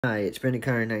Hi, it's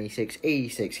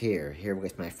Brendenconner9686 here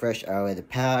with my fresh out of the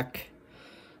pack,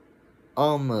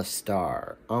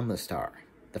 omastar,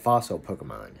 the fossil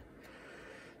Pokemon.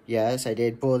 Yes, I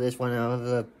did pull this one out of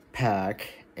the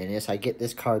pack, and as I get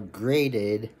this card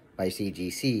graded by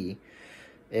CGC,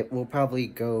 it will probably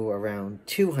go around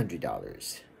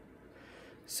 $200.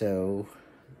 So,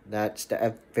 that's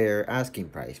the fair asking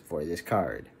price for this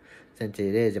card, since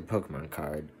it is a Pokemon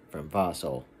card from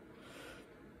Fossil.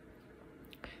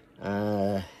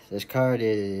 This card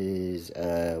is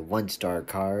a 1-star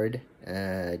card.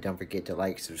 Don't forget to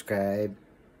like, subscribe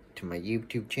to my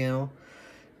YouTube channel.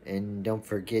 And don't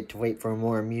forget to wait for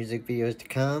more music videos to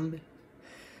come.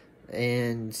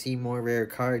 And see more rare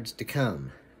cards to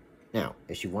come. Now,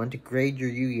 if you want to grade your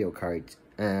Yu-Gi-Oh cards,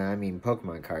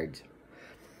 Pokemon cards,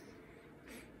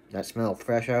 that smell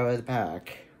fresh out of the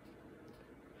pack,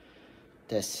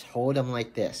 just hold them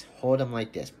like this.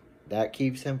 That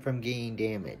keeps them from getting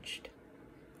damaged.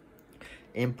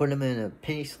 And put them in a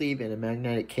penny sleeve in a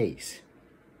magnetic case.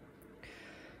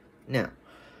 Now,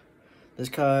 this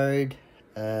card,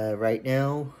 right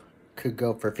now, could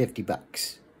go for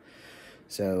 $50.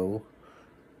 So,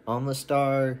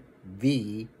 omastar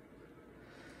V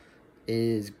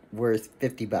is worth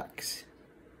 $50.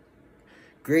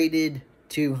 Graded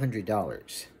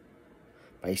 $200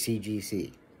 by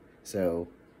CGC. So,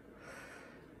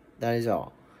 that is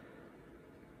all.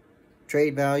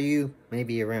 Trade value,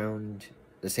 maybe around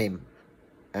the same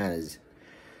as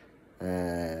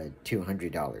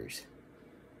 $200.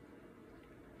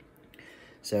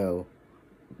 So,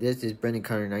 this is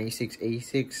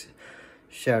Brendenconner9686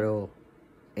 Shadow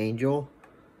Angel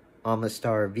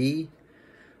omastar V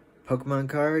Pokemon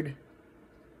card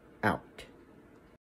out.